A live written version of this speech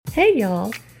Hey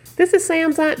y'all, this is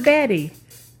Sam's Aunt Betty.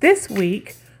 This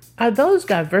week, are those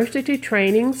diversity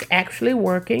trainings actually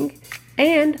working?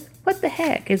 And what the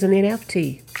heck is an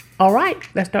NFT? All right,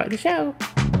 let's start the show.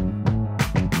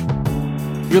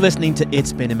 You're listening to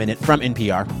It's Been a Minute from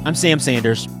NPR. I'm Sam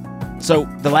Sanders. So,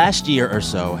 the last year or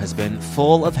so has been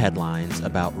full of headlines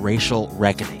about racial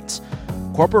reckonings.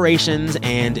 Corporations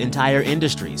and entire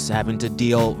industries having to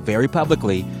deal very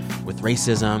publicly with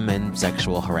racism and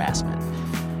sexual harassment.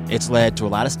 It's led to a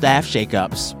lot of staff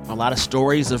shakeups, a lot of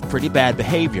stories of pretty bad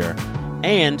behavior,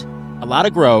 and a lot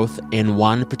of growth in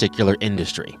one particular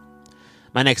industry.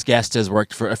 My next guest has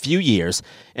worked for a few years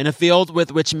in a field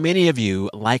with which many of you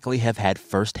likely have had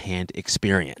firsthand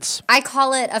experience. I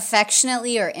call it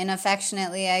affectionately or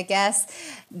inaffectionately, I guess,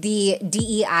 the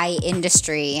DEI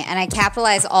industry, and I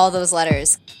capitalize all those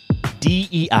letters.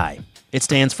 DEI. It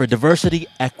stands for Diversity,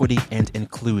 Equity, and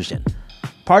Inclusion.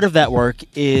 Part of that work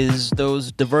is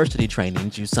those diversity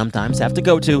trainings you sometimes have to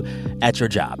go to at your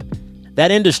job. That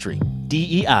industry,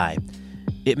 DEI,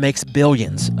 it makes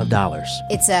billions of dollars.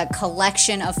 It's a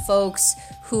collection of folks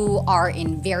who are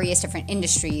in various different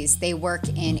industries. They work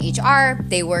in HR,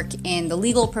 they work in the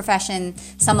legal profession.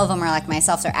 Some of them are like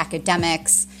myself, they're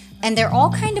academics. And they're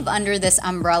all kind of under this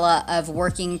umbrella of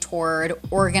working toward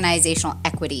organizational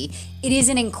equity. It is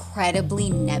an incredibly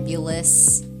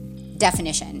nebulous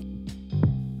definition.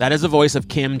 That is the voice of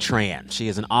Kim Tran. She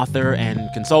is an author and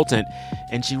consultant,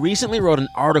 and she recently wrote an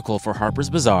article for Harper's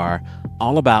Bazaar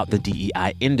all about the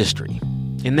DEI industry.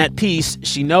 In that piece,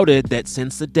 she noted that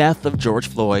since the death of George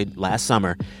Floyd last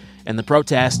summer and the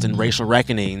protests and racial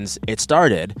reckonings it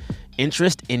started,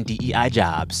 interest in DEI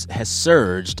jobs has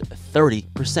surged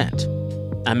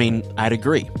 30%. I mean, I'd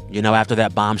agree. You know, after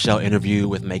that bombshell interview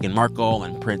with Meghan Markle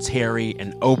and Prince Harry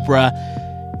and Oprah,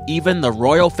 even the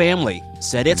royal family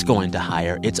said it's going to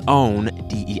hire its own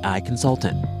DEI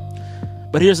consultant.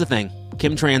 But here's the thing.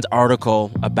 Kim Tran's article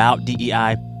about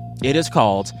DEI, it is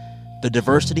called "The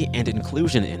Diversity and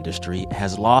Inclusion Industry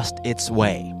Has Lost Its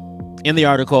Way." In the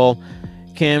article,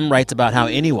 Kim writes about how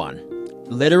anyone,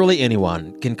 literally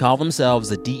anyone, can call themselves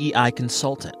a DEI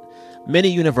consultant. Many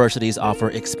universities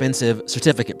offer expensive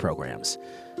certificate programs.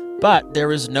 But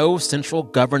there is no central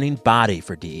governing body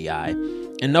for DEI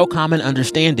and no common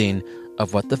understanding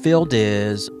of what the field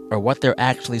is or what they're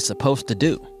actually supposed to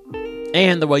do.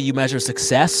 And the way you measure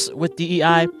success with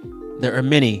DEI, there are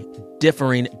many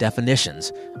differing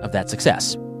definitions of that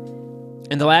success.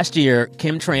 In the last year,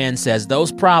 Kim Tran says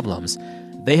those problems,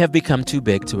 they have become too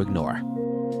big to ignore.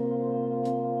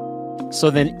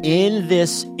 So then in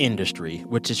this industry,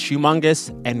 which is humongous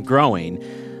and growing,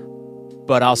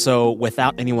 but also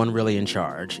without anyone really in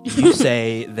charge, you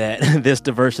say that this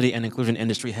diversity and inclusion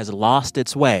industry has lost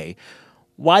its way.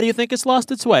 Why do you think it's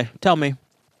lost its way? Tell me.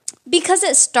 Because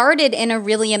it started in a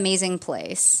really amazing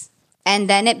place, and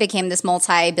then it became this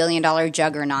multi-billion-dollar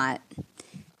juggernaut.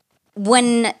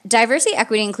 When diversity,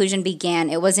 equity, inclusion began,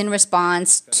 it was in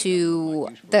response to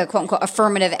the quote-unquote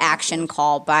affirmative action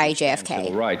call by JFK.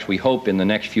 Civil rights. We hope in the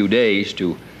next few days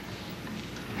to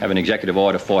have an executive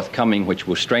order forthcoming which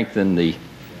will strengthen the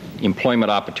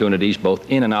employment opportunities both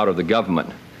in and out of the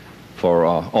government for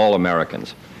all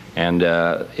Americans. And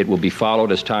it will be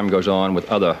followed as time goes on with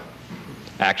other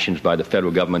actions by the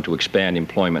federal government to expand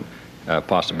employment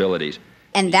possibilities.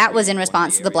 And that was in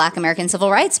response to the Black American Civil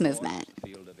Rights Movement.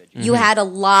 You had a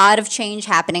lot of change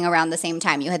happening around the same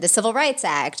time. You had the Civil Rights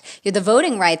Act, you had the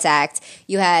Voting Rights Act,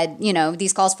 you had,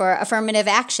 these calls for affirmative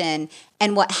action.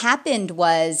 And what happened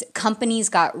was companies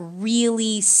got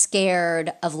really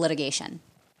scared of litigation.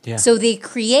 Yeah. So they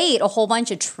create a whole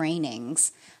bunch of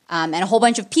trainings and a whole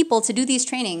bunch of people to do these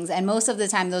trainings. And most of the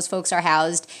time, those folks are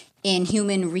housed in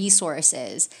human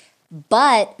resources.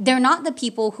 But they're not the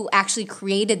people who actually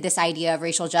created this idea of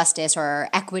racial justice or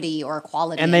equity or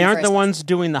equality. And they aren't the ones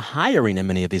doing the hiring in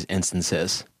many of these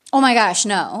instances. Oh my gosh,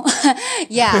 no.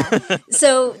 Yeah.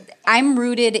 So I'm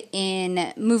rooted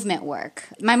in movement work.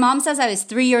 My mom says I was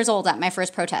 3 years old at my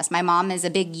first protest. My mom is a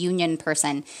big union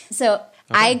person. So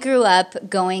I grew up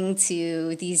going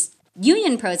to these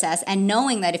union protests and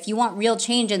knowing that if you want real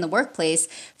change in the workplace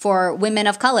for women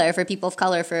of color, for people of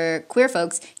color, for queer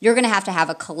folks, you're going to have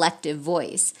a collective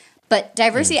voice. But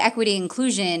diversity, equity,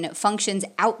 inclusion functions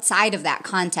outside of that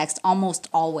context almost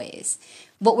always.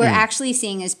 What we're actually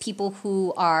seeing is people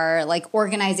who are like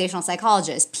organizational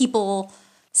psychologists, people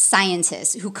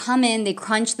scientists who come in, they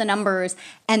crunch the numbers,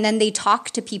 and then they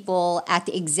talk to people at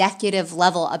the executive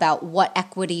level about what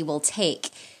equity will take.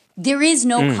 There is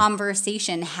no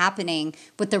conversation happening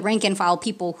with the rank and file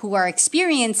people who are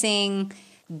experiencing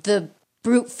the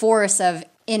brute force of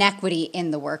inequity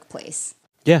in the workplace.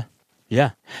 Yeah.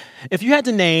 Yeah. If you had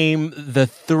to name the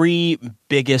three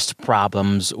biggest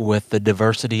problems with the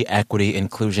diversity, equity,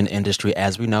 inclusion industry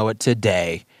as we know it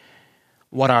today,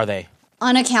 what are they?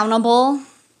 Unaccountable,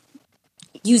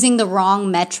 using the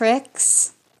wrong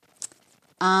metrics,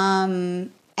 and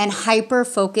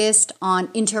hyper-focused on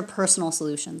interpersonal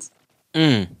solutions.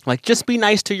 Like, just be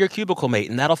nice to your cubicle mate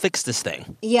and that'll fix this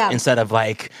thing. Yeah. Instead of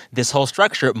like, this whole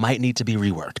structure might need to be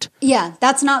reworked. Yeah,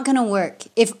 that's not going to work.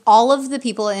 If all of the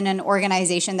people in an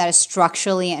organization that is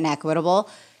structurally inequitable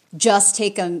just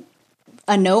take a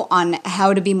note on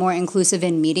how to be more inclusive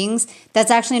in meetings,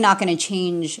 that's actually not going to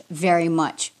change very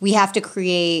much. We have to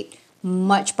create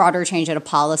much broader change at a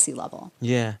policy level.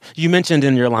 Yeah. You mentioned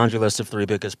in your laundry list of three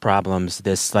biggest problems,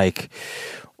 this like,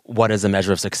 what is a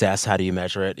measure of success? How do you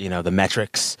measure it? You know, the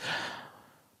metrics.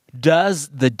 Does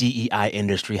the DEI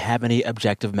industry have any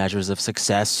objective measures of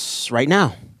success right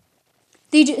now?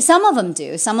 They do. Some of them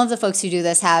do. Some of the folks who do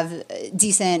this have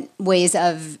decent ways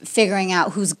of figuring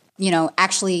out who's,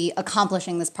 actually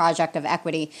accomplishing this project of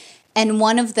equity. And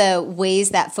one of the ways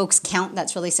that folks count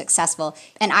that's really successful,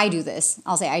 and I do this,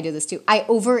 I'll say I do this too, I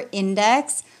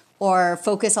over-index or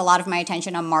focus a lot of my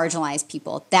attention on marginalized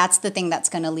people. That's the thing that's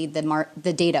going to lead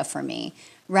the data for me,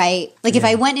 right? Like if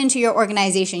I went into your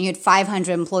organization, you had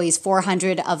 500 employees,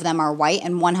 400 of them are white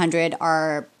and 100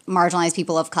 are marginalized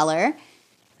people of color.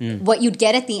 What you'd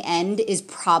get at the end is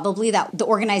probably that the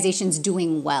organization's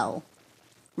doing well,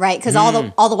 right? Because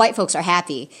all the white folks are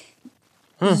happy.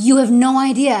 You have no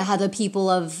idea how the people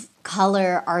of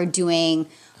color are doing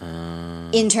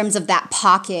in terms of that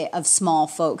pocket of small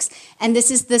folks. And this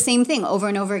is the same thing over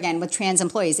and over again with trans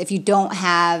employees. If you don't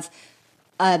have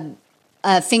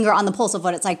a finger on the pulse of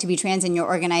what it's like to be trans in your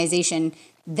organization,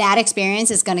 that experience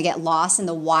is going to get lost in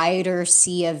the wider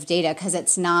sea of data because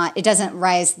it doesn't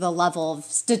rise to the level of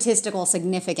statistical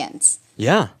significance.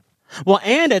 Yeah. Well,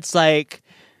 and it's like,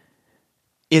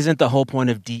 isn't the whole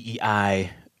point of DEI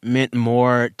meant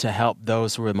more to help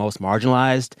those who are most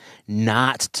marginalized,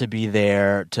 not to be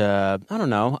there to,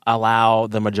 allow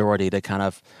the majority to kind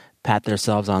of pat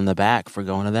themselves on the back for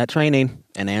going to that training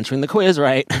and answering the quiz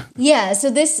right? Yeah,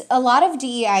 so a lot of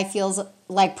DEI feels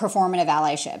like performative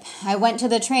allyship. I went to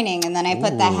the training and then I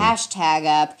put the hashtag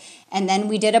up and then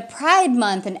we did a Pride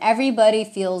Month and everybody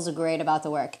feels great about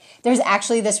the work. There's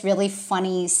actually this really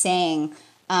funny saying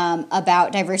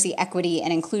about diversity, equity,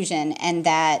 and inclusion, and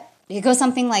that it goes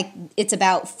something like, it's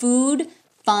about food,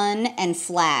 fun, and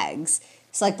flags.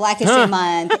 So like Black History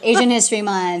Month, Asian History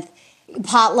Month,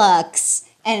 potlucks,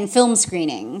 and film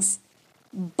screenings.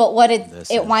 But what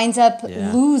it winds up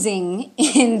losing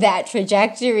in that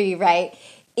trajectory, right,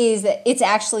 is that it's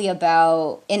actually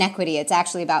about inequity. It's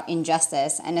actually about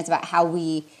injustice. And it's about how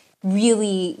we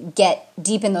really get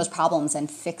deep in those problems and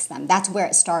fix them. That's where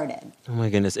it started. Oh my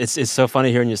goodness. It's so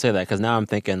funny hearing you say that because now I'm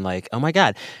thinking like, oh my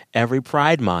God, every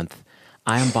Pride Month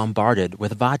I am bombarded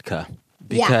with vodka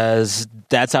because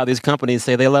that's how these companies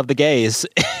say they love the gays.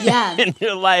 Yeah. And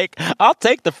you're like, I'll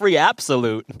take the free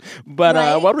Absolute,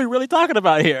 but what are we really talking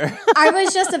about here? I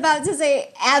was just about to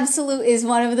say Absolute is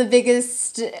one of the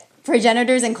biggest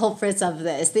progenitors and culprits of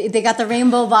this. They got the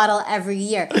rainbow bottle every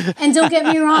year. And don't get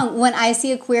me wrong, when I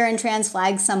see a queer and trans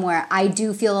flag somewhere, I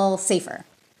do feel safer.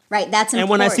 Right, that's important. And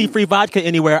when I see free vodka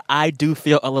anywhere, I do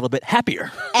feel a little bit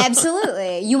happier.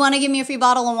 Absolutely. You want to give me a free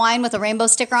bottle of wine with a rainbow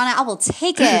sticker on it? I will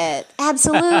take it.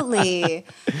 Absolutely.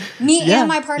 Me and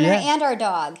my partner and our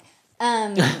dog.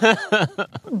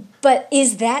 But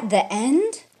is that the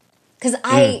end? Because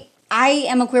I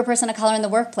am a queer person of color in the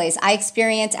workplace. I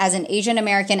experience as an Asian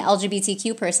American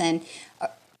LGBTQ person,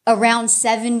 around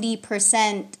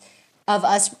 70% of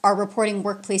us are reporting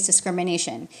workplace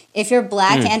discrimination. If you're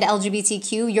Black and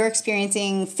LGBTQ, you're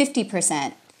experiencing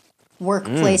 50%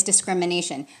 workplace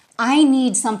discrimination. I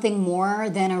need something more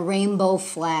than a rainbow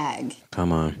flag.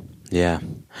 Come on. Yeah.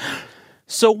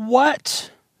 So what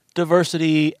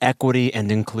diversity, equity,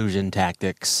 and inclusion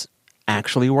tactics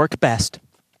actually work best?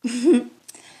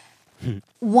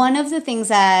 One of the things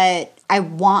that I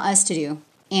want us to do,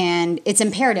 and it's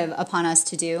imperative upon us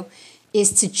to do,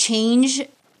 is to change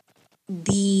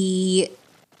the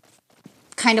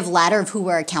kind of ladder of who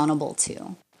we're accountable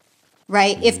to,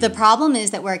 right? If the problem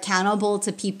is that we're accountable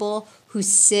to people who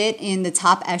sit in the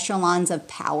top echelons of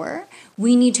power,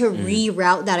 we need to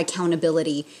reroute that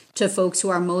accountability to folks who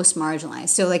are most marginalized.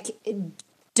 So like,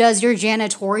 does your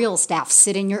janitorial staff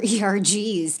sit in your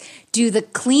ERGs? Do the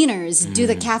cleaners, do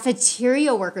the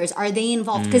cafeteria workers, are they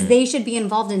involved? Because they should be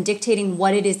involved in dictating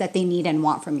what it is that they need and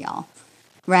want from y'all.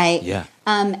 Right? Yeah.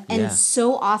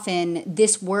 So often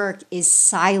this work is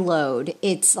siloed.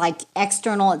 It's like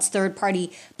external, it's third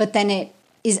party, but then it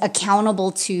is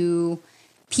accountable to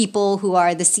people who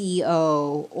are the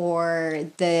CEO or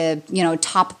the,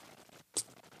 top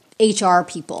HR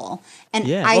people. And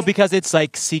because it's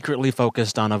like secretly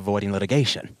focused on avoiding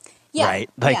litigation. Yeah, right?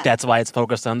 That's why it's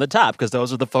focused on the top, because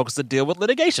those are the folks that deal with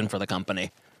litigation for the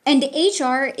company. And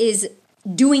HR is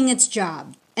doing its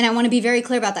job. And I want to be very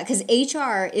clear about that, because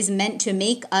HR is meant to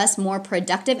make us more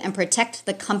productive and protect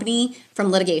the company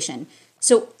from litigation.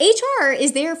 So HR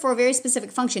is there for a very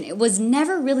specific function. It was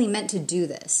never really meant to do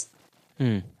this.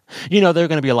 There are going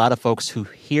to be a lot of folks who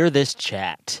hear this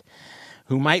chat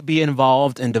who might be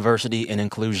involved in diversity and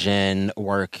inclusion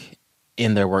work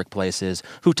in their workplaces,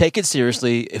 who take it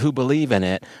seriously, who believe in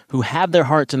it, who have their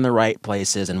hearts in the right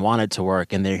places and want it to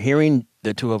work. And they're hearing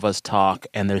the two of us talk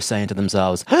and they're saying to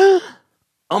themselves,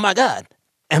 oh my God,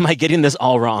 am I getting this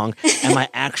all wrong? Am I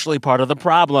actually part of the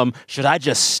problem? Should I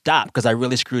just stop because I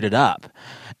really screwed it up?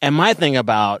 And my thing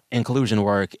about inclusion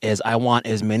work is I want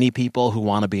as many people who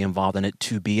want to be involved in it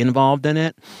to be involved in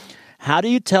it. How do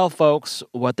you tell folks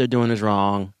what they're doing is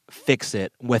wrong, fix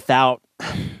it, without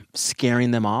scaring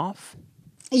them off?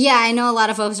 Yeah, I know a lot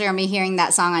of folks are going to be hearing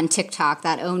that song on TikTok,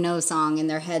 that Oh No song in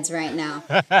their heads right now.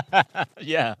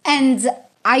 Yeah. And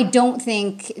I don't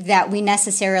think that we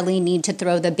necessarily need to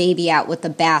throw the baby out with the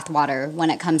bathwater when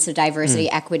it comes to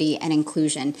diversity, equity, and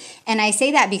inclusion. And I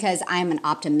say that because I'm an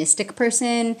optimistic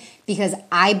person, because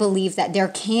I believe that there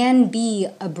can be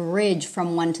a bridge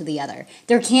from one to the other.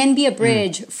 There can be a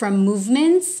bridge from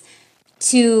movements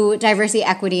to diversity,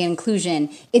 equity, and inclusion.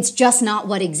 It's just not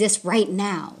what exists right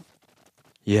now.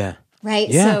 Yeah. Right?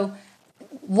 Yeah. So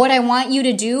what I want you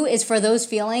to do is for those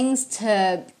feelings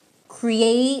to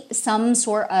create some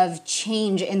sort of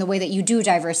change in the way that you do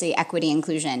diversity, equity,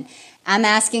 inclusion. I'm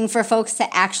asking for folks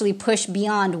to actually push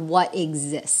beyond what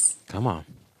exists. Come on.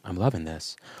 I'm loving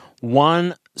this.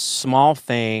 One small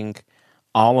thing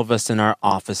all of us in our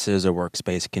offices or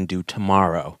workspace can do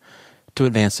tomorrow to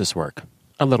advance this work.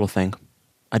 A little thing.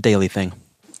 A daily thing.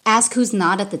 Ask who's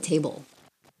not at the table.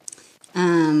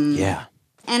 Yeah.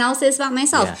 And I'll say this about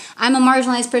myself. Yeah. I'm a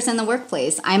marginalized person in the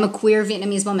workplace. I'm a queer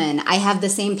Vietnamese woman. I have the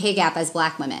same pay gap as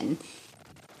Black women.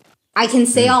 I can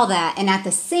say all that, and at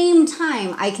the same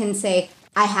time, I can say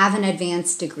I have an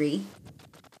advanced degree.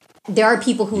 There are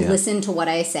people who listen to what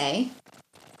I say.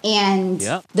 And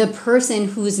the person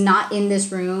who's not in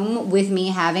this room with me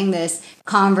having this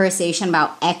conversation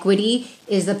about equity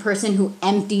is the person who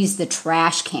empties the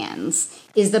trash cans,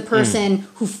 is the person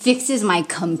who fixes my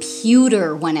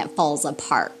computer when it falls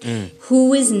apart,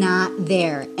 who is not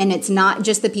there. And it's not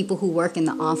just the people who work in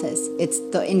the office. It's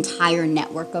the entire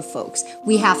network of folks.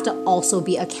 We have to also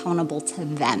be accountable to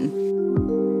them.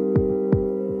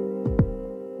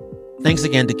 Thanks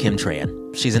again to Kim Tran.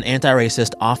 She's an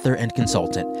anti-racist author and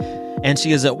consultant, and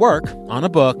she is at work on a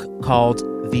book called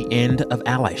The End of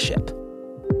Allyship.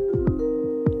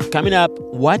 Coming up,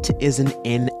 what is an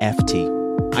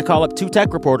NFT? I call up two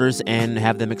tech reporters and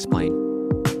have them explain.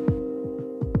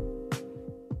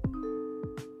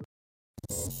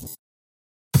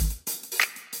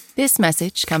 This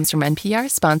message comes from NPR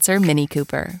sponsor Mini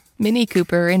Cooper. Mini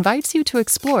Cooper invites you to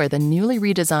explore the newly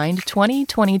redesigned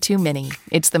 2022 Mini.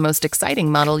 It's the most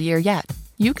exciting model year yet.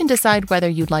 You can decide whether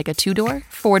you'd like a 2-door,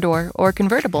 4-door, or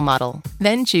convertible model.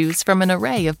 Then choose from an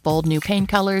array of bold new paint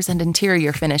colors and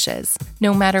interior finishes.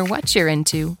 No matter what you're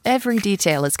into, every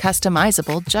detail is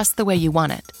customizable just the way you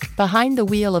want it. Behind the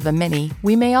wheel of a Mini,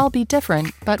 we may all be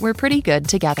different, but we're pretty good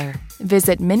together.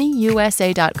 Visit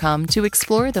miniusa.com to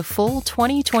explore the full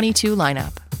 2022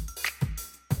 lineup.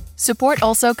 Support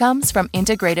also comes from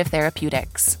Integrative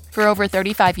Therapeutics. For over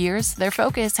 35 years, their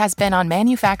focus has been on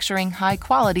manufacturing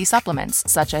high-quality supplements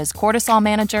such as Cortisol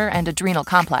Manager and Adrenal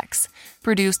Complex,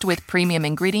 produced with premium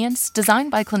ingredients, designed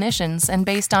by clinicians, and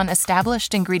based on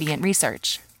established ingredient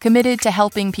research. Committed to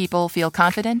helping people feel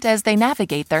confident as they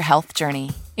navigate their health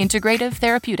journey. Integrative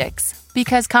Therapeutics,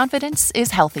 because confidence is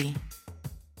healthy.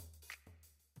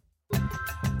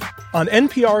 On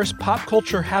NPR's Pop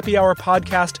Culture Happy Hour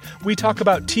podcast, we talk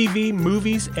about TV,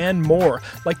 movies, and more,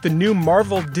 like the new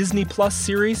Marvel Disney Plus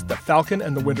series, The Falcon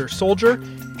and the Winter Soldier,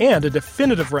 and a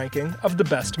definitive ranking of the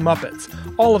best Muppets.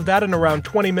 All of that in around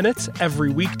 20 minutes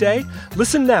every weekday.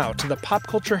 Listen now to the Pop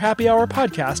Culture Happy Hour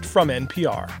podcast from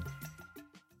NPR.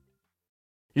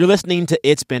 You're listening to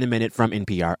It's Been a Minute from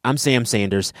NPR. I'm Sam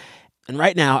Sanders, and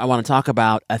right now I want to talk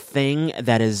about a thing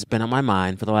that has been on my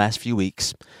mind for the last few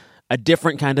weeks. A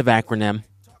different kind of acronym.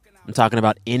 I'm talking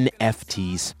about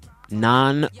NFTs,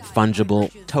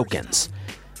 non-fungible tokens.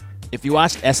 If you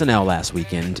watched SNL last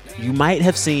weekend, you might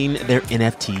have seen their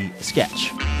NFT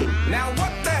sketch. Now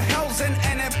what the hell's an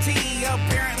NFT?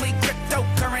 Apparently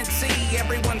cryptocurrency.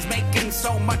 Everyone's making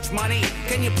so much makes money.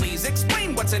 Can you please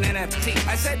explain what's an NFT?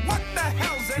 I said, what the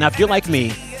hell's an NFT? Now, if you're like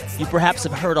me, you perhaps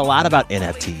have heard a lot about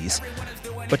NFTs,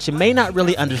 but you may not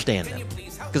really understand them.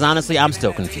 Because honestly, I'm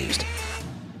still confused.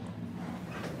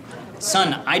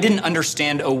 Son, I didn't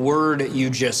understand a word you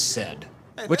just said.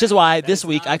 Which is why this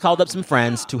week I called up some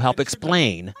friends to help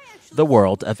explain the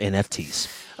world of NFTs.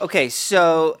 Okay,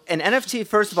 so an NFT,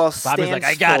 first of all, stands Bobby's like,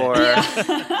 I got for... it.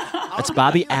 It's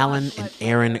Bobby Allen and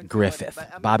Aaron Griffith.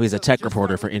 Bobby's a tech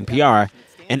reporter for NPR,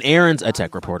 and Aaron's a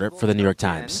tech reporter for the New York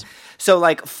Times. So,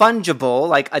 like, fungible,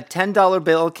 like a $10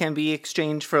 bill can be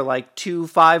exchanged for, like, two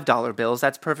 $5 bills.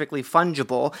 That's perfectly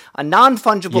fungible. A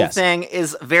non-fungible thing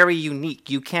is very unique.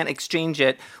 You can't exchange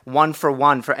it one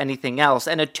for anything else.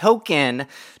 And a token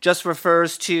just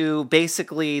refers to,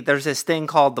 basically, there's this thing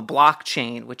called the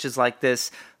blockchain, which is like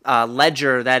this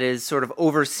ledger that is sort of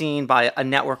overseen by a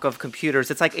network of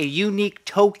computers. It's like a unique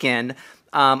token,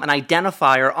 an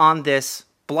identifier on this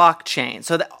blockchain.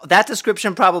 So that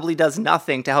description probably does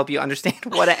nothing to help you understand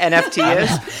what an NFT is.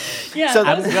 Yeah. So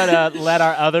I'm going to let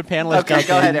our other panelists Okay,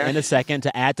 go ahead, Aaron. in a second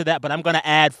to add to that, but I'm going to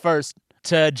add first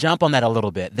to jump on that a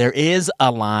little bit. There is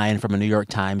a line from a New York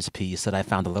Times piece that I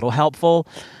found a little helpful.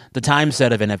 The Times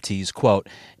said of NFTs, quote,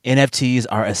 NFTs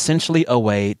are essentially a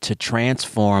way to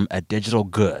transform a digital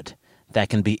good that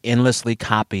can be endlessly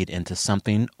copied into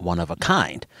something one of a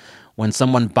kind. When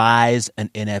someone buys an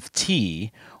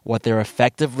NFT, what they're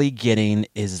effectively getting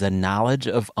is the knowledge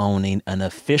of owning an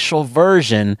official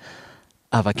version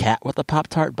of a cat with a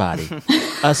Pop-Tart body,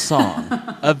 a song,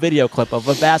 a video clip of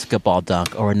a basketball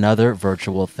dunk, or another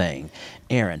virtual thing.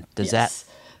 Aaron, does that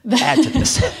add to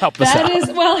this? Help us out.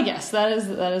 Yes, that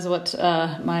is what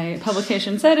my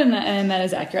publication said, and that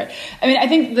is accurate. I mean, I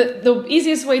think the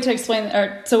easiest way to explain,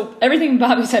 so everything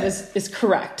Bobby said is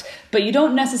correct, but you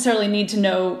don't necessarily need to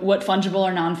know what fungible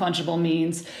or non-fungible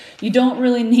means. You don't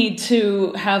really need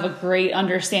to have a great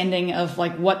understanding of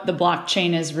like what the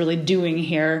blockchain is really doing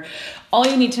here. All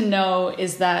you need to know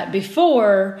is that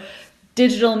before,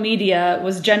 digital media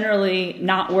was generally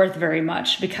not worth very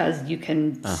much because you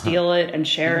can steal it and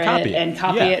share it and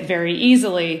copy it very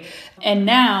easily. And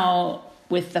now,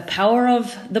 with the power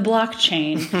of the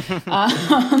blockchain,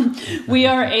 we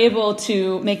are able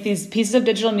to make these pieces of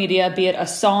digital media, be it a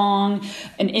song,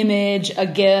 an image, a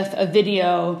GIF, a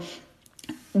video,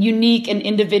 unique and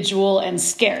individual and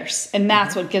scarce. And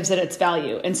that's what gives it its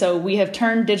value. And so we have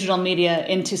turned digital media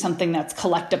into something that's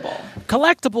collectible.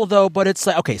 Collectible, though, but it's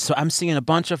like, okay, so I'm seeing a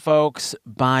bunch of folks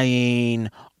buying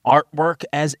artwork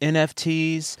as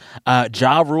NFTs.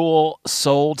 Ja Rule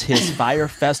sold his Fire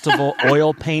Festival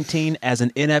oil painting as an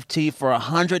NFT for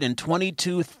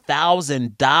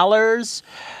 $122,000.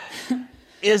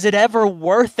 Is it ever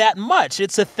worth that much?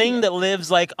 It's a thing that lives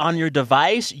like on your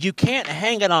device. You can't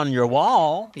hang it on your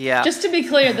wall. Yeah. Just to be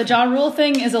clear, the Ja Rule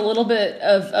thing is a little bit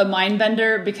of a mind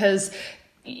bender because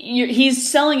he's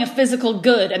selling a physical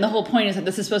good, and the whole point is that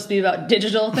this is supposed to be about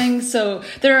digital things. So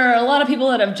there are a lot of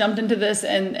people that have jumped into this,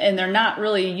 and they're not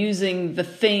really using the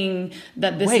thing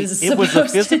that this is supposed to. Wait, it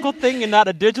was a physical thing and not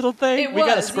a digital thing? We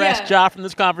got to scratch Ja from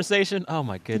this conversation? Oh,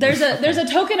 my goodness. There's a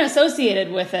token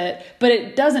associated with it, but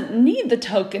it doesn't need the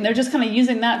token. They're just kind of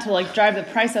using that to like drive the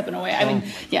price up in a way. I mean,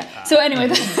 yeah. So anyway,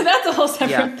 that's a whole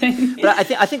separate thing. But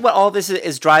I think what all this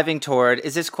is driving toward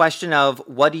is this question of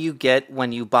what do you get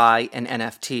when you buy an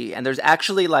NFT? And there's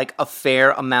actually like a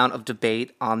fair amount of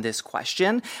debate on this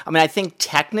question. I mean, I think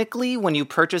technically when you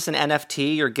purchase an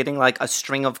NFT, you're getting like a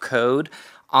string of code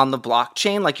on the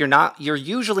blockchain. Like you're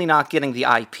usually not getting the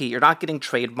IP. You're not getting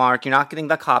trademark. You're not getting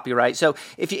the copyright. So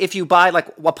if you buy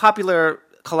like what popular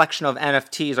collection of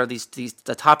NFTs are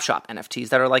the Top Shop NFTs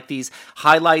that are like these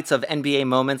highlights of NBA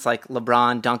moments like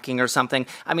LeBron dunking or something.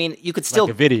 I mean, you could still...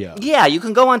 Like a video. Yeah, you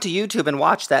can go onto YouTube and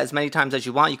watch that as many times as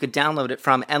you want. You could download it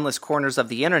from endless corners of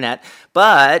the internet.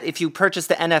 But if you purchase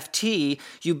the NFT,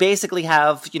 you basically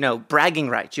have, bragging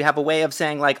rights. You have a way of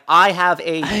saying like, I have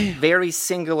a very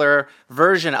singular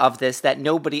version of this that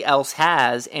nobody else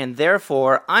has, and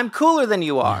therefore I'm cooler than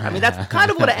you are. I mean, that's kind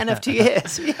of what an NFT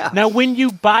is. Yeah. Now, when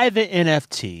you buy the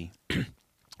NFT,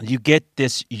 you get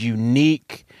this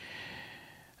unique,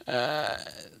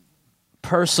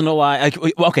 personalized.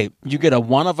 Okay, you get a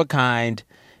one-of-a-kind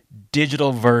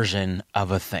digital version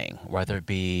of a thing, whether it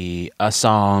be a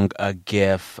song, a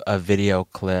GIF, a video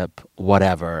clip,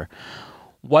 whatever.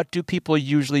 What do people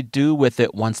usually do with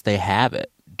it once they have it?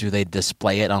 Do they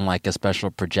display it on like a special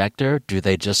projector? Do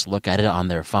they just look at it on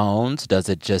their phones? Does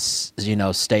it just,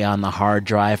 stay on the hard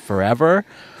drive forever?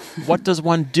 What does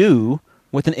one do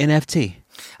with an NFT?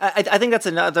 I think that's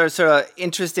another sort of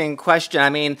interesting question. I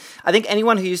mean, I think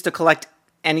anyone who used to collect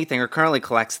anything or currently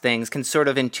collects things can sort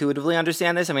of intuitively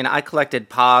understand this. I mean, I collected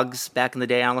Pogs back in the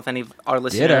day. I don't know if any of our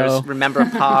listeners remember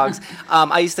Pogs.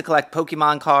 I used to collect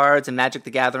Pokemon cards and Magic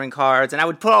the Gathering cards, and I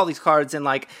would put all these cards in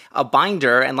like a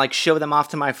binder and like show them off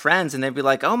to my friends, and they'd be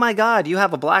like, "Oh my God, you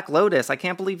have a Black Lotus. I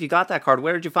can't believe you got that card.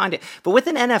 Where did you find it?" But with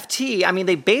an NFT, I mean,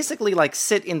 they basically like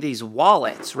sit in these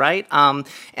wallets, right?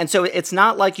 And so it's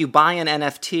not like you buy an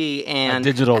NFT and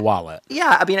a digital wallet.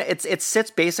 Yeah, I mean, it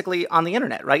sits basically on the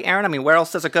internet, right, Aaron? I mean, where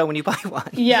else does it go when you buy one?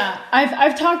 Yeah,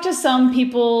 I've talked to some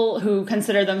people who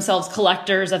consider themselves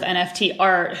collectors of NFT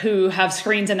art who have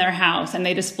screens in their house and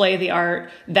they display the art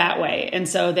that way, and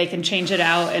so they can change it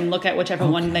out and look at whichever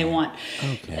one they want.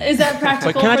 Okay. Is that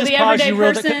practical for the everyday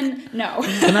person? No.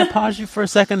 Can I pause you for a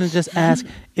second and just ask,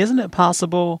 isn't it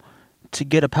possible to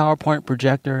get a PowerPoint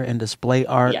projector and display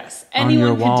art on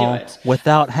your wall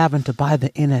without having to buy the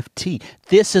NFT?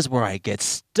 This is where I get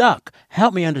stuck.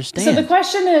 Help me understand. So the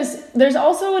question is, there's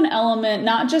also an element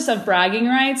not just of bragging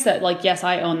rights that like, yes,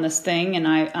 I own this thing and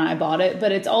I bought it,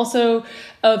 but it's also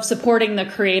of supporting the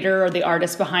creator or the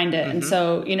artist behind it. Mm-hmm. And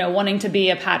so, you know, wanting to be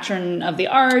a patron of the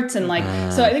arts and like,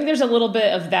 so I think there's a little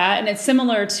bit of that. And it's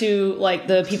similar to like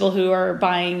the people who are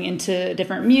buying into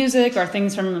different music or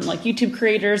things from like YouTube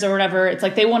creators or whatever. It's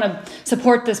like they want to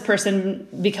support this person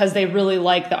because they really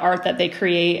like the art that they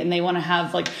create and they want to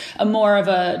have like a more of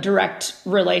a direct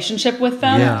relationship with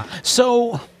them. Yeah.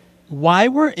 So why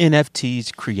were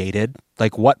NFTs created?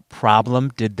 Like what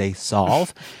problem did they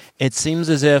solve? It seems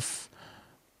as if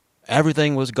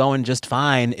everything was going just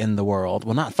fine in the world.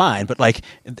 Well, not fine, but like,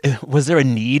 was there a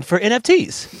need for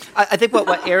NFTs? I think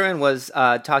what Aaron was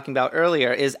talking about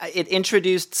earlier is it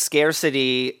introduced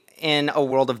scarcity in a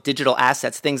world of digital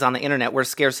assets, things on the internet where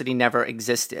scarcity never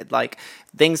existed. Like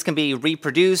things can be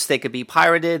reproduced, they could be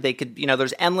pirated, they could, you know,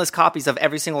 there's endless copies of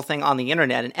every single thing on the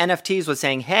internet. And NFTs was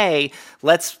saying, hey,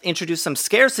 let's introduce some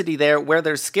scarcity there. Where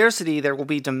there's scarcity, there will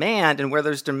be demand. And where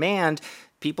there's demand,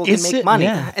 people can make money.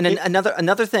 Yeah. And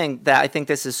another thing that I think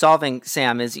this is solving,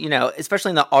 Sam, is, you know, especially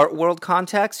in the art world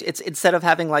context, it's instead of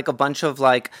having like a bunch of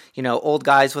like, you know, old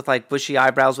guys with like bushy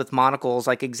eyebrows with monocles,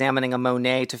 like examining a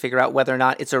Monet to figure out whether or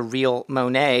not it's a real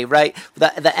Monet, right? The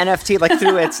NFT, like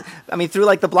through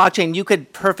like the blockchain, you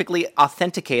could perfectly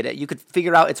authenticate it. You could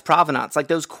figure out its provenance. Like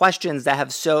those questions that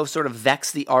have so sort of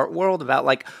vexed the art world about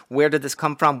like, where did this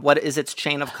come from? What is its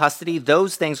chain of custody?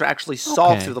 Those things are actually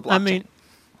solved through the blockchain. I mean,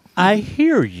 I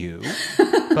hear you,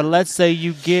 but let's say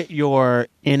you get your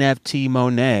NFT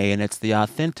Monet and it's the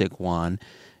authentic one.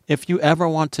 If you ever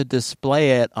want to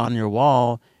display it on your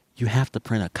wall, you have to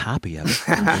print a copy of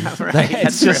it. Right,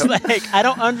 it's just true. Like, I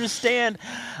don't understand.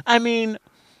 I mean,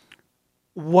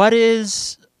 what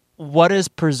is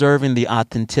preserving the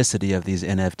authenticity of these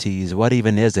NFTs? What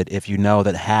even is it if you know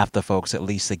that half the folks, at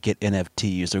least, that get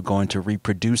NFTs are going to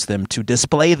reproduce them to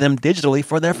display them digitally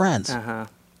for their friends?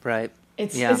 Right.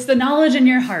 It's the knowledge in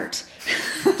your heart.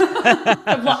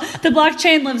 The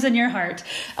blockchain lives in your heart.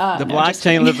 The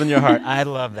blockchain lives in your heart. I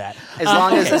love that. As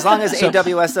long as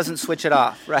AWS doesn't switch it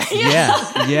off, right? Yeah.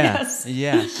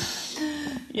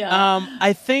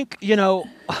 I think, you know,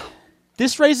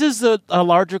 this raises a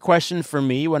larger question for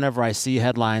me whenever I see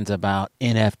headlines about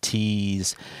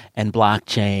NFTs and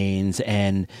blockchains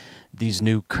and these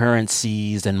new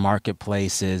currencies and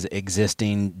marketplaces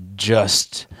existing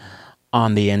just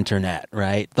on the internet,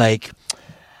 right? Like,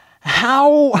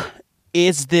 how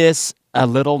is this a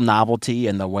little novelty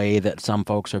in the way that some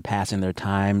folks are passing their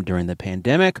time during the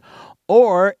pandemic?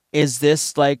 Or is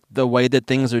this like the way that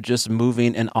things are just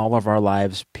moving in all of our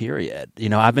lives, period? You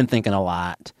know, I've been thinking a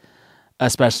lot,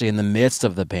 especially in the midst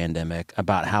of the pandemic,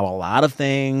 about how a lot of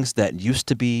things that used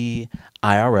to be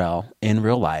IRL in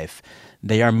real life,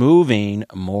 they are moving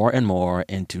more and more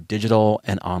into digital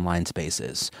and online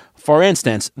spaces. For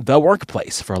instance, the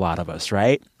workplace for a lot of us,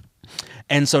 right?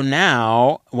 And so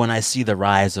now when I see the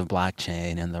rise of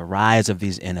blockchain and the rise of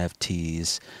these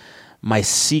NFTs, my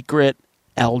secret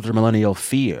elder millennial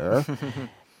fear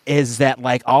is that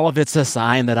like all of it's a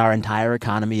sign that our entire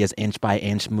economy is inch by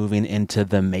inch moving into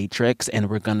the matrix, and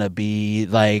we're going to be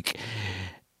like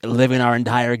living our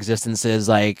entire existences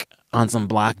like on some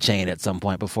blockchain at some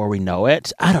point before we know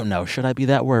it. I don't know. Should I be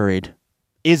that worried?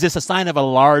 Is this a sign of a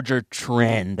larger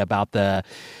trend about the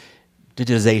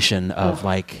digitization of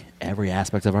like every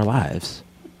aspect of our lives?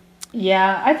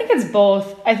 Yeah, I think it's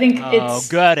both. I think it's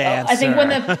good answer. I think when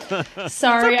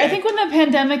I think when the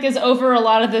pandemic is over, a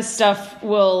lot of this stuff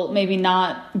will maybe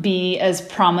not be as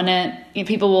prominent.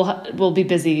 People will be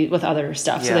busy with other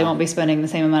stuff, so they won't be spending the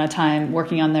same amount of time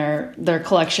working on their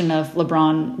collection of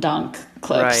LeBron dunk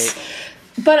clips. Right.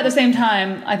 But at the same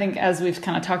time, I think, as we've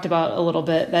kind of talked about a little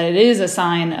bit, that it is a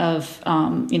sign of,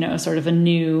 sort of a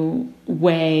new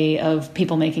way of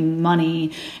people making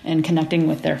money and connecting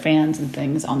with their fans and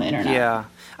things on the internet. Yeah.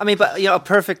 I mean, but, a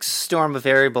perfect storm of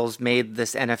variables made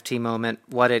this NFT moment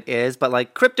what it is. But,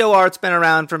 like, crypto art's been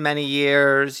around for many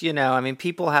years, I mean,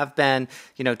 people have been,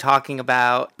 talking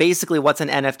about basically what's an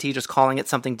NFT, just calling it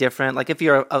something different. Like, if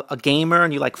you're a gamer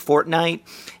and you like Fortnite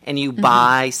and you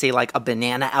buy, say, like a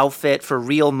banana outfit for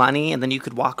real money, and then you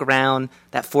could walk around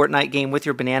that Fortnite game with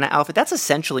your banana outfit, that's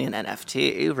essentially an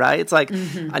NFT, right? It's like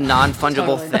a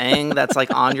non-fungible thing that's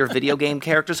like on your video game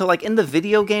character. So like in the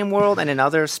video game world and in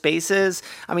other spaces,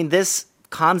 I mean, this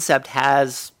concept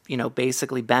has,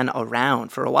 basically been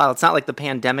around for a while. It's not like the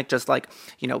pandemic just like,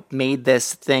 made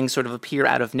this thing sort of appear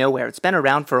out of nowhere. It's been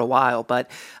around for a while,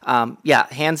 but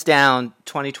hands down,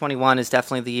 2021 is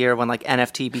definitely the year when like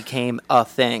NFT became a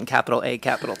thing, capital A,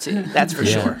 capital T. That's for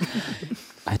sure.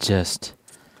 I just,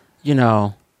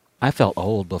 I felt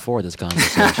old before this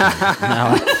conversation.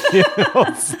 Now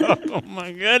I feel oh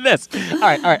my goodness. All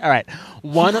right.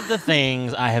 One of the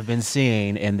things I have been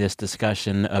seeing in this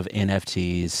discussion of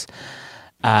NFTs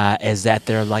is that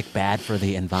they're like bad for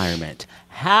the environment.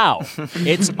 How?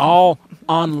 It's all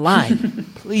online.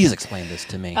 Please explain this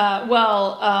to me.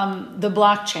 The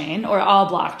blockchain, or all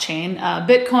blockchain,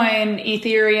 Bitcoin,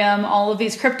 Ethereum, all of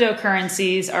these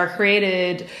cryptocurrencies are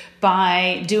created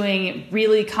by doing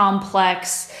really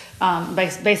complex,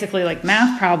 basically like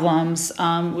math problems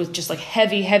with just like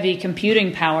heavy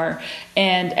computing power.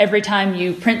 And every time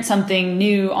you print something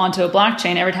new onto a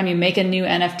blockchain, every time you make a new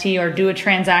NFT or do a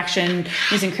transaction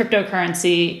using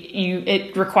cryptocurrency,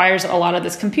 it requires a lot of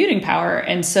this computing power.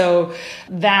 And so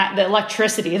the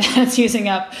electricity that it's using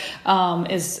up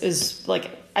is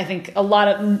like, I think a lot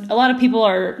of people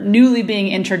are newly being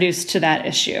introduced to that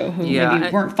issue who maybe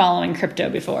weren't following crypto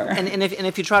before. And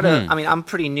if you try to, I mean, I'm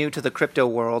pretty new to the crypto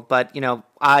world, but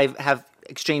I have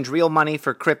exchanged real money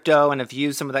for crypto and have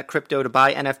used some of that crypto to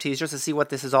buy NFTs just to see what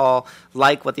this is all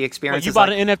like, what the experience is like.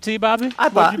 You bought an NFT, Bobby?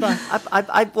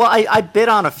 I bid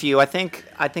on a few.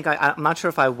 I'm not sure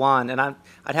if I won, and I'd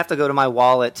have to go to my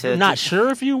wallet to. Not sure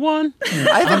if you won?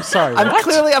 I'm sorry.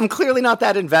 I'm clearly not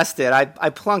that invested. I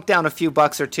plunked down a few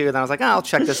bucks or two, and then I was like, I'll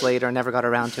check this later, and never got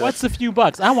around to it. What's a few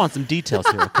bucks? I want some details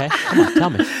here, okay? Come on, tell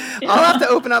me. I'll have to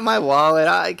open up my wallet.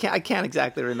 I can't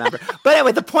exactly remember. But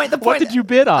anyway, the point. What did you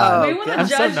bid on? We want to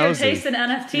judge your taste in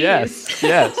NFTs.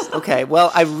 Yes. Okay,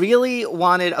 well, I really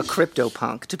wanted a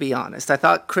CryptoPunk, to be honest. I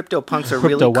thought CryptoPunks are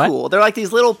really cool. They're like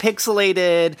these little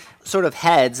pixelated sort of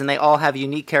heads, and they all have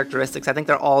unique characteristics. I think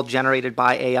they're all generated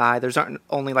by AI. There's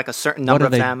only like a certain number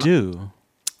of them. What do they do?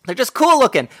 They're just cool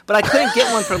looking, but I couldn't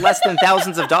get one for less than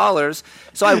thousands of dollars.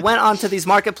 So I went onto these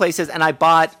marketplaces and I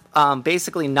bought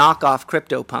basically knockoff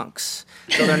CryptoPunks.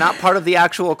 So they're not part of the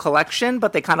actual collection,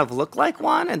 but they kind of look like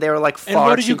one, and they were like far cheaper. And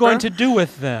what are you going to do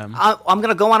with them? I'm going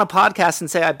to go on a podcast and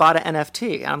say I bought an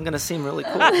NFT, and I'm going to seem really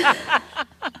cool.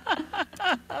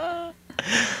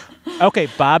 Okay,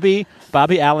 Bobby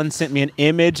Allen sent me an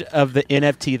image of the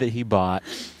NFT that he bought.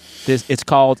 It's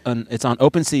on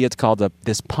OpenSea. It's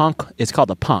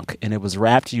called a punk, and it was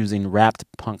wrapped using Wrapped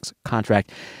Punk's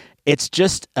contract. It's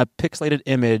just a pixelated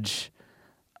image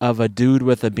of a dude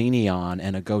with a beanie on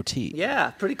and a goatee.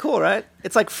 Yeah, pretty cool, right?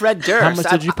 It's like Fred Durst. How much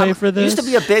did you pay for this? I used to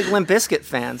be a big Limp Bizkit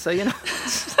fan, so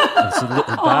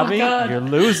Bobby, you're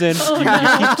losing. You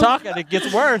keep talking, it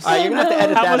gets worse. You're going to have to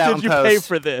edit that out. How much did you pay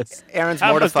for this? Aaron's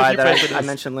mortified that I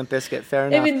mentioned Limp Bizkit. Fair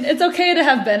enough. I mean, it's okay to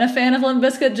have been a fan of Limp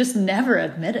Bizkit, just never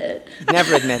admit it.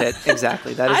 Never admit it.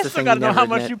 Exactly. That is the thing. I still got to know how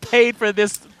much you paid for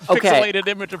this pixelated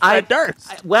image of Fred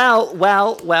Durst. Well,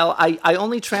 I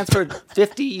only transferred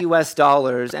 $50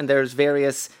 US, and there's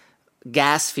various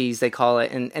gas fees, they call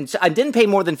it, and so I didn't pay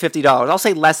more than $50. I'll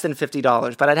say less than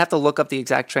 $50, but I'd have to look up the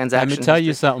exact transaction. Let me tell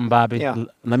you something, Bobby. Yeah.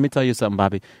 Let me tell you something,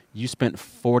 Bobby. You spent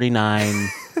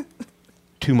 $49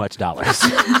 too much dollars.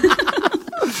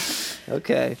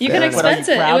 Okay. You can expense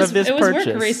it. It was purchase?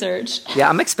 worth research. Yeah,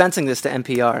 I'm expensing this to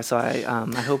NPR, so I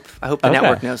hope the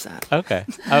network knows that. Okay.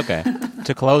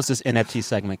 To close this NFT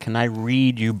segment, can I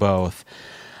read you both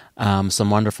some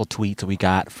wonderful tweets we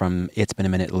got from It's Been a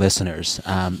Minute listeners.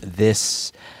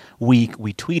 This week,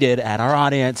 we tweeted at our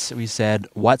audience. We said,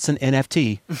 "What's an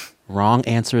NFT? Wrong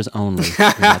answers only." We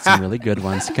got some really good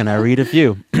ones. Can I read a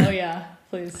few? Oh, yeah.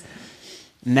 Please.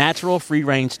 Natural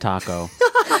free-range taco.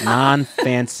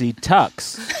 Non-fancy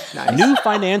tux. Nice. New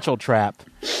financial trap.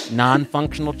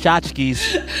 Non-functional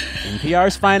tchotchkes.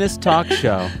 NPR's finest talk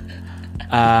show.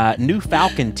 New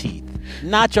falcon teeth.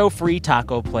 Nacho-free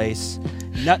taco place.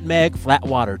 Nutmeg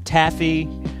flatwater taffy,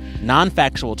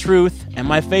 non-factual truth, and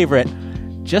my favorite,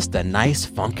 just a nice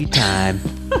funky time.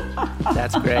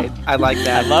 That's great. I like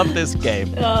that. I love this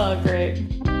game. Oh, great.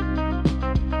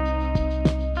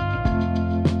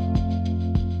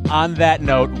 On that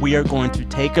note, we are going to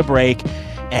take a break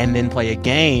and then play a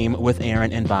game with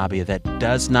Aaron and Bobby that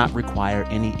does not require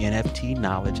any NFT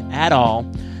knowledge at all.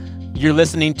 You're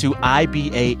listening to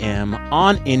IBAM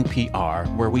on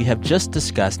NPR, where we have just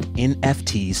discussed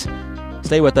NFTs.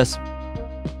 Stay with us.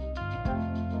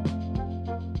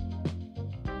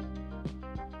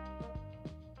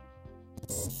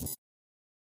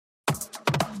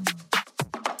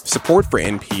 Support for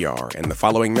NPR and the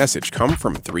following message come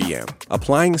from 3M,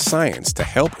 applying science to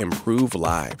help improve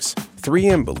lives.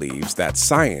 3M believes that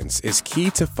science is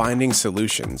key to finding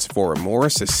solutions for a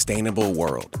more sustainable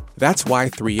world. That's why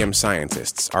 3M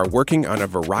scientists are working on a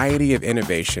variety of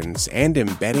innovations and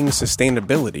embedding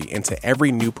sustainability into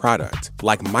every new product,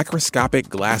 like microscopic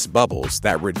glass bubbles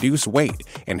that reduce weight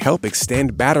and help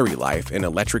extend battery life in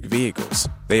electric vehicles.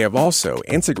 They have also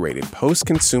integrated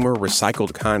post-consumer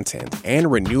recycled content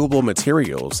and renewable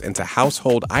materials into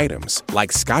household items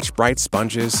like Scotch-Brite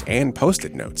sponges and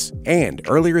Post-it notes. And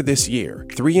earlier this year,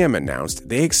 3M announced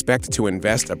they expect to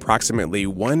invest approximately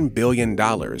 $1 billion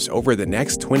over the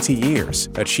next 20 years,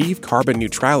 achieve carbon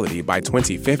neutrality by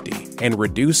 2050, and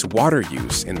reduce water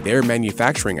use in their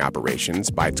manufacturing operations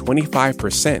by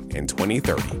 25% in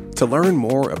 2030. To learn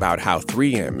more about how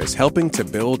 3M is helping to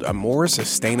build a more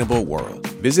sustainable world,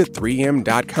 visit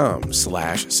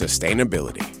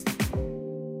 3m.com/sustainability.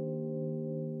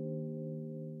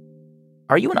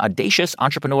 Are you an audacious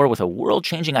entrepreneur with a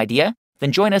world-changing idea?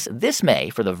 Then join us this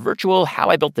May for the virtual How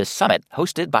I Built This Summit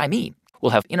hosted by me.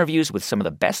 We'll have interviews with some of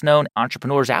the best-known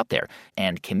entrepreneurs out there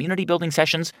and community-building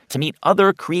sessions to meet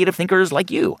other creative thinkers like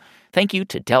you. Thank you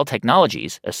to Dell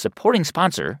Technologies, a supporting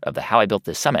sponsor of the How I Built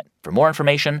This Summit. For more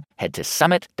information, head to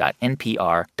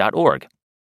summit.npr.org.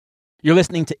 You're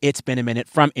listening to It's Been a Minute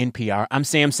from NPR. I'm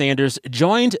Sam Sanders,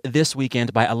 joined this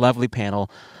weekend by a lovely panel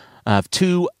of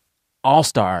two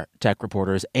all-star tech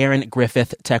reporters, Aaron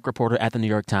Griffith, tech reporter at The New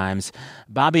York Times,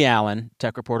 Bobby Allen,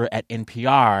 tech reporter at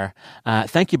NPR.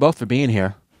 Thank you both for being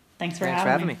here. Thanks for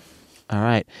having me. All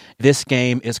right. This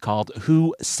game is called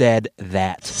Who Said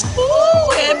That? Who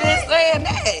been saying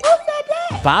that? Who said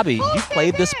that? Bobby, you've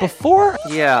played this before?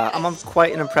 Yeah, I'm on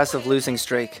quite an impressive losing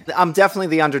streak. I'm definitely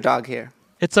the underdog here.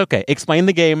 It's okay. Explain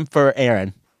the game for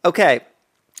Aaron. Okay.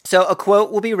 So a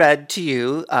quote will be read to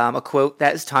you, a quote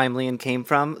that is timely and came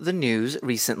from the news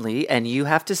recently, and you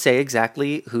have to say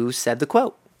exactly who said the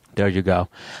quote. There you go.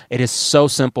 It is so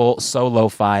simple, so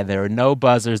lo-fi. There are no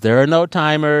buzzers. There are no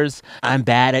timers. I'm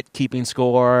bad at keeping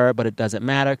score, but it doesn't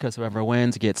matter because whoever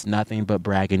wins gets nothing but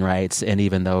bragging rights, and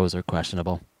even those are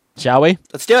questionable. Shall we?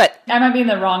 Let's do it. I might be in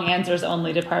the wrong answers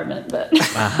only department, but...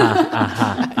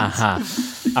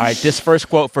 All right, this first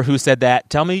quote for Who Said That.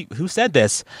 Tell me who said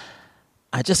this.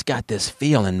 I just got this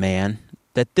feeling, man,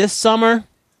 that this summer,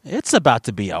 it's about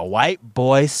to be a white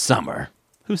boy summer.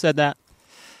 Who said that?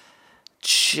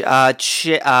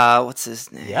 What's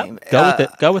his name?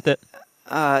 Yep. Go with it.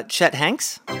 Chet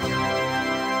Hanks?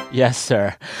 Yes,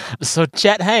 sir. So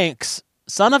Chet Hanks,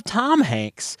 son of Tom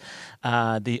Hanks,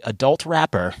 the adult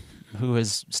rapper who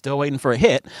is still waiting for a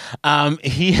hit,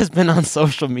 he has been on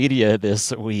social media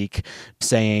this week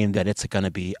saying that it's going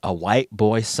to be a white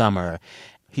boy summer.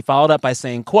 He followed up by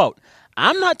saying, quote,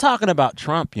 I'm not talking about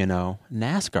Trump,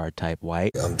 NASCAR type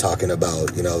white. I'm talking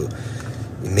about,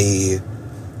 me,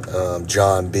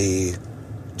 John B.,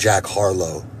 Jack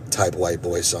Harlow type white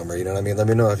boy summer. You know what I mean? Let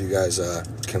me know if you guys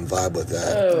can vibe with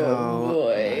that. Oh,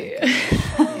 boy.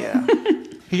 Yeah.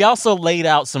 He also laid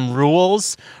out some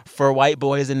rules for white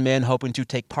boys and men hoping to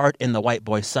take part in the white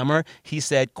boy summer. He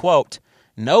said, quote,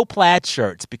 no plaid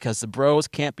shirts because the bros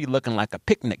can't be looking like a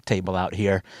picnic table out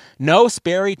here. No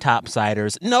Sperry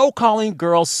topsiders. No calling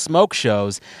girls smoke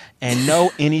shows. And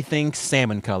no anything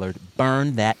salmon-colored.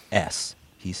 Burn that S,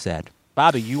 he said.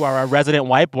 Bobby, you are our resident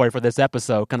white boy for this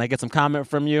episode. Can I get some comment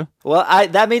from you? Well,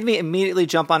 that made me immediately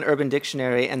jump on Urban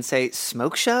Dictionary and say,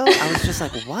 smoke show? I was just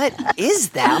like, what is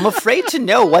that? I'm afraid to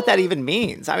know what that even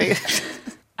means. I mean...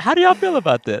 How do y'all feel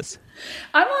about this?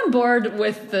 I'm on board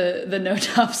with the no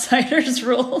topsiders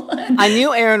rule. I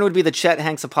knew Aaron would be the Chet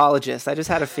Hanks apologist. I just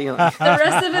had a feeling. The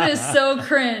rest of it is so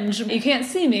cringe. You can't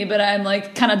see me, but I'm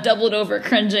like kind of doubled over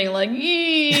cringing like,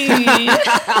 yee. Who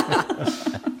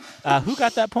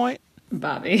got that point?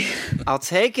 Bobby. I'll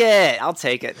take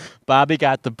it. Bobby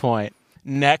got the point.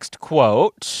 Next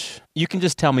quote. You can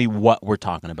just tell me what we're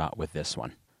talking about with this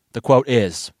one. The quote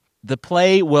is, the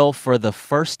play will, for the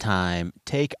first time,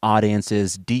 take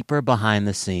audiences deeper behind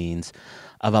the scenes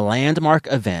of a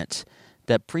landmark event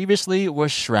that previously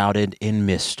was shrouded in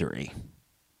mystery.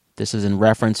 This is in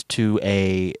reference to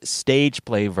a stage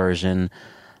play version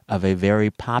of a very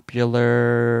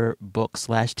popular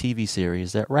book/TV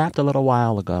series that wrapped a little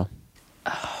while ago.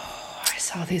 Oh, I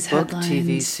saw these Book headlines.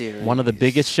 TV series. One of the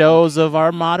biggest shows of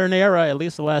our modern era, at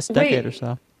least the last decade or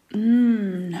so.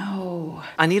 No.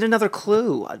 I need another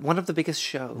clue. One of the biggest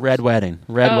shows. Red Wedding.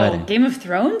 Red Wedding. Game of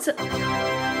Thrones?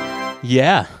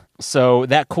 Yeah. So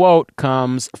that quote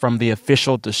comes from the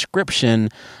official description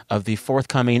of the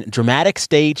forthcoming dramatic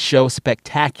stage show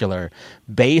spectacular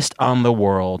based on the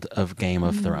world of Game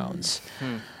of Thrones.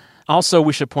 Also,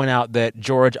 we should point out that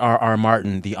George R.R.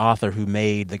 Martin, the author who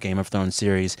made the Game of Thrones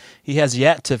series, he has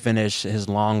yet to finish his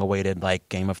long-awaited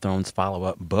Game of Thrones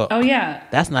follow-up book. Oh, yeah.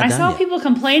 That's not I done saw yet. people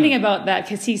complaining about that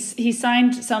because he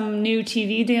signed some new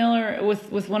TV deal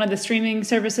with one of the streaming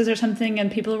services or something,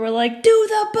 and people were like, do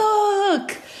the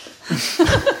book!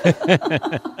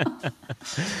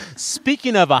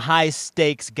 Speaking of a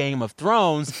high-stakes Game of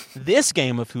Thrones, this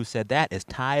game of Who Said That is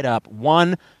tied up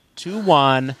 1-1.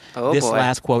 This boy.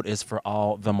 last quote is for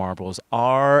all the marbles.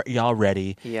 Are y'all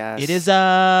ready? Yes. It is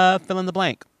fill in the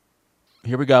blank.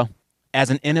 Here we go. As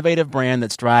an innovative brand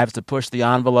that strives to push the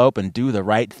envelope and do the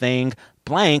right thing,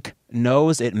 blank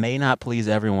knows it may not please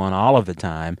everyone all of the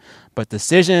time, but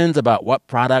decisions about what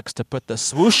products to put the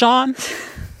swoosh on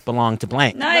belong to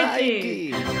blank.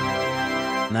 Nike.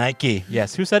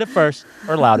 Yes. Who said it first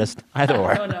or loudest? Either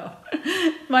or. I don't know.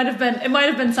 It might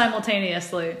have been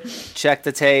simultaneously. Check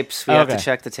the tapes. We have to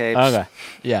check the tapes. Okay.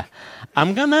 Yeah.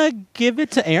 I'm going to give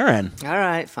it to Aaron. All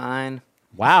right, fine.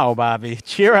 Wow, Bobby.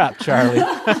 Cheer up, Charlie.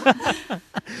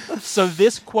 So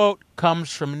this quote comes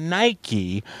from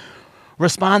Nike,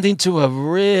 responding to a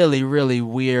really, really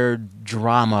weird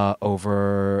drama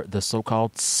over the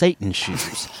so-called Satan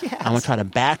shoes. Yes. I'm going to try to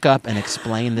back up and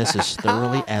explain this as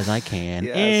thoroughly as I can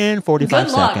in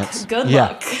 45 seconds. Good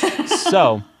luck.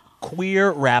 So,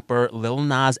 queer rapper Lil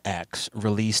Nas X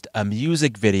released a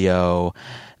music video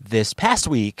this past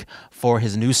week for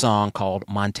his new song called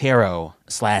Montero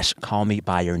 / Call Me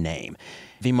By Your Name.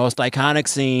 The most iconic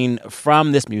scene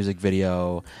from this music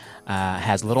video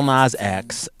has Lil Nas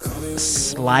X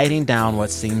sliding down what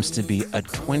seems to be a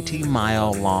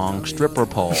 20-mile-long stripper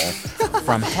pole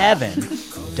from heaven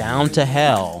down to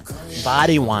hell,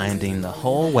 body winding the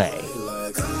whole way.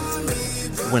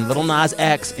 When Lil Nas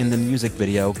X in the music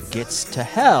video gets to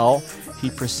hell, he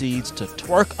proceeds to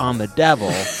twerk on the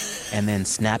devil and then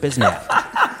snap his neck.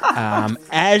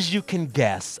 As you can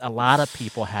guess, a lot of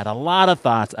people had a lot of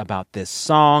thoughts about this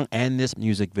song and this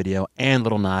music video and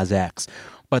Lil Nas X.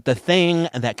 But the thing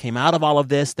that came out of all of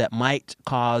this that might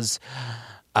cause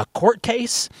a court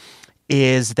case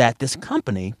is that this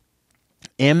company,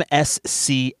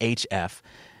 MSCHF,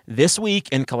 this week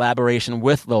in collaboration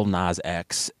with Lil Nas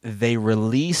X, they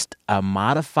released a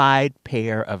modified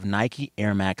pair of Nike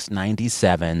Air Max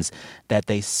 97s that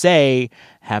they say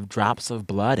have drops of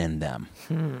blood in them.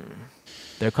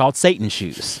 They're called Satan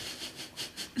shoes.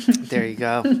 There you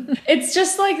go. It's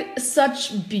just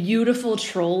such beautiful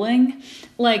trolling.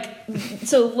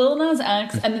 So Lil Nas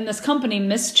X and then this company,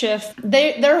 Mischief,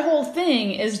 their whole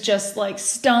thing is just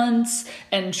stunts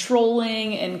and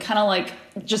trolling and kind of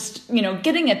just,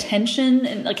 getting attention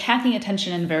and hacking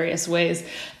attention in various ways.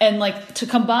 And to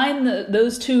combine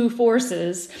those two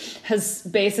forces has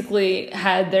basically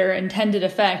had their intended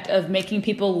effect of making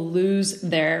people lose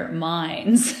their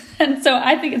minds. And so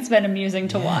I think it's been amusing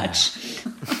to watch.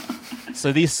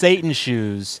 So these Satan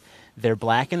shoes, they're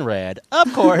black and red,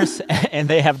 of course, and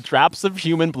they have drops of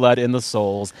human blood in the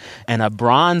soles and a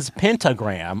bronze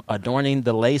pentagram adorning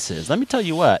the laces. Let me tell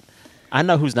you what, I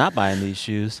know who's not buying these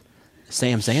shoes.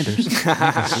 Sam Sanders.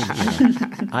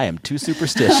 I am too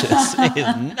superstitious. It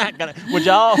is not gonna. Would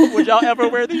y'all ever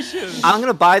wear these shoes? I'm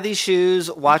gonna buy these shoes,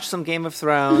 watch some Game of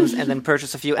Thrones, and then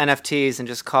purchase a few NFTs and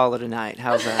just call it a night.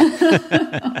 How's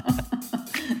that?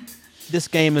 This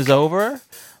game is over.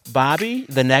 Bobby,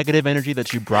 the negative energy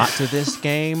that you brought to this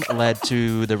game led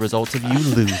to the results of you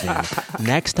losing.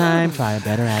 Next time, try a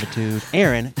better attitude.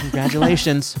 Aaron,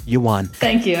 congratulations. You won.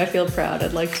 Thank you. I feel proud.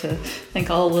 I'd like to thank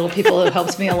all the little people who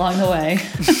helped me along the way.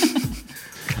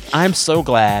 I'm so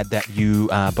glad that you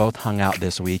both hung out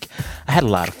this week. I had a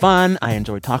lot of fun. I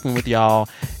enjoyed talking with y'all.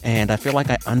 And I feel like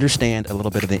I understand a little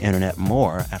bit of the internet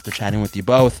more after chatting with you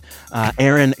both.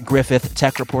 Aaron Griffith,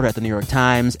 tech reporter at The New York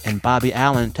Times, and Bobby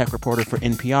Allen, tech reporter for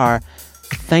NPR.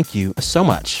 Thank you so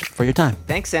much for your time.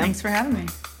 Thanks, Sam. Thanks for having me.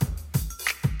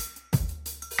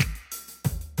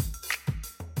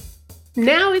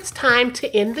 Now it's time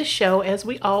to end the show as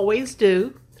we always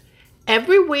do.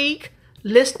 Every week,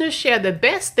 listeners share the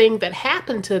best thing that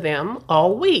happened to them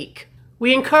all week.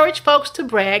 We encourage folks to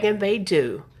brag, and they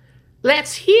do.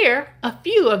 Let's hear a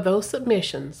few of those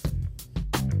submissions.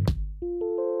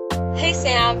 Hey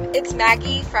Sam, it's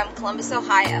Maggie from Columbus,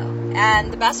 Ohio,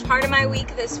 and the best part of my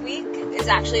week this week is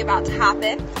actually about to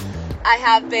happen. I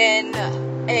have been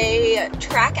a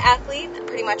track athlete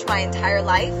pretty much my entire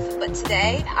life, but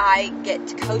today I get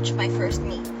to coach my first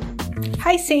meet.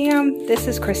 Hi Sam, this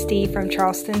is Christy from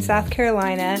Charleston, South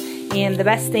Carolina, and the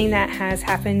best thing that has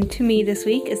happened to me this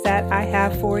week is that I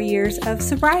have 4 years of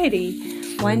sobriety,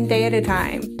 one day at a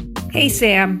time. Hey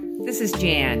Sam, this is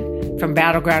Jan from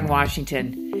Battleground,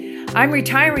 Washington. I'm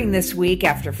retiring this week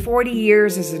after 40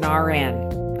 years as an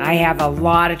RN. I have a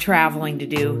lot of traveling to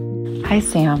do. Hi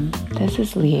Sam, this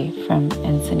is Lee from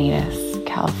Encinitas,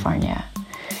 California.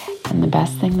 And the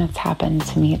best thing that's happened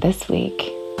to me this week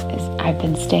is I've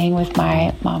been staying with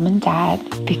my mom and dad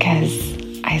because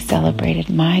I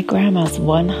celebrated my grandma's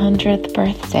 100th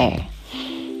birthday.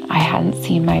 I hadn't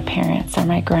seen my parents or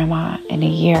my grandma in a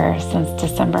year since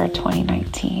December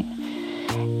 2019.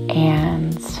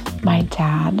 And my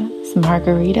dad's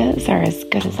margaritas are as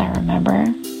good as I remember.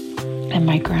 And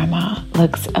my grandma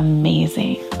looks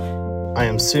amazing. I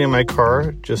am sitting in my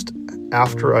car just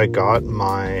after I got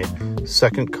my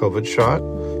second COVID shot.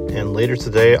 And later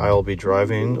today, I will be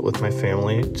driving with my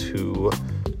family to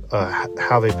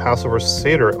have a Passover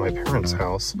Seder at my parents'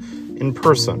 house in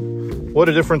person. What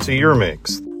a difference a year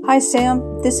makes. Hi,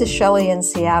 Sam. This is Shelley in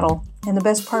Seattle. And the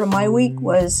best part of my week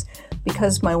was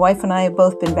because my wife and I have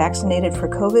both been vaccinated for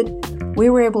COVID, we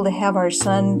were able to have our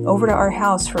son over to our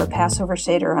house for a Passover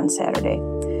Seder on Saturday.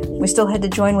 We still had to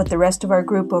join with the rest of our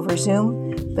group over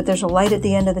Zoom, but there's a light at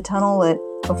the end of the tunnel that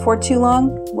before too long,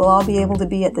 we'll all be able to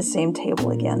be at the same table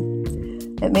again.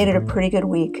 It made it a pretty good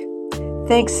week.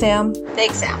 Thanks, Sam.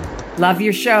 Thanks, Sam. Love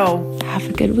your show. Have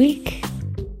a good week.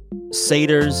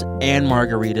 Seders and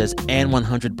margaritas and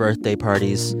 100 birthday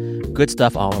parties. Good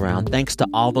stuff all around. Thanks to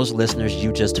all those listeners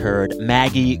you just heard.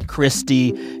 Maggie,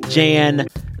 Christy, Jan,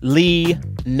 Lee,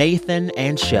 Nathan,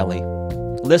 and Shelley.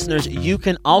 Listeners, you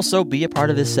can also be a part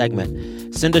of this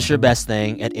segment. Send us your best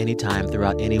thing at any time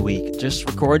throughout any week. Just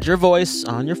record your voice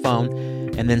on your phone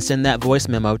and then send that voice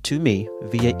memo to me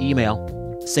via email.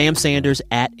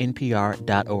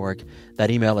 samsanders@npr.org.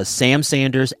 That email is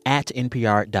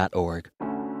samsanders@npr.org.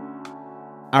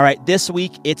 All right, this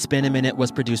week, It's Been a Minute was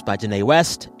produced by Janae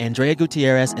West, Andrea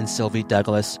Gutierrez, and Sylvie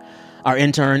Douglas. Our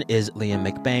intern is Liam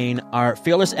McBain. Our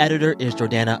fearless editor is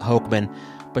Jordana Hochman.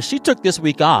 But she took this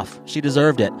week off. She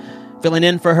deserved it. Filling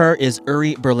in for her is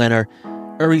Uri Berliner.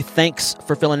 Uri, thanks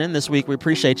for filling in this week. We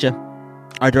appreciate you.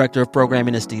 Our director of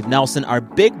programming is Steve Nelson. Our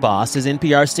big boss is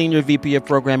NPR Senior VP of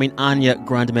Programming, Anya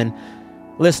Grundman.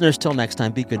 Listeners, till next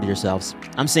time, be good to yourselves.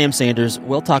 I'm Sam Sanders.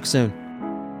 We'll talk soon.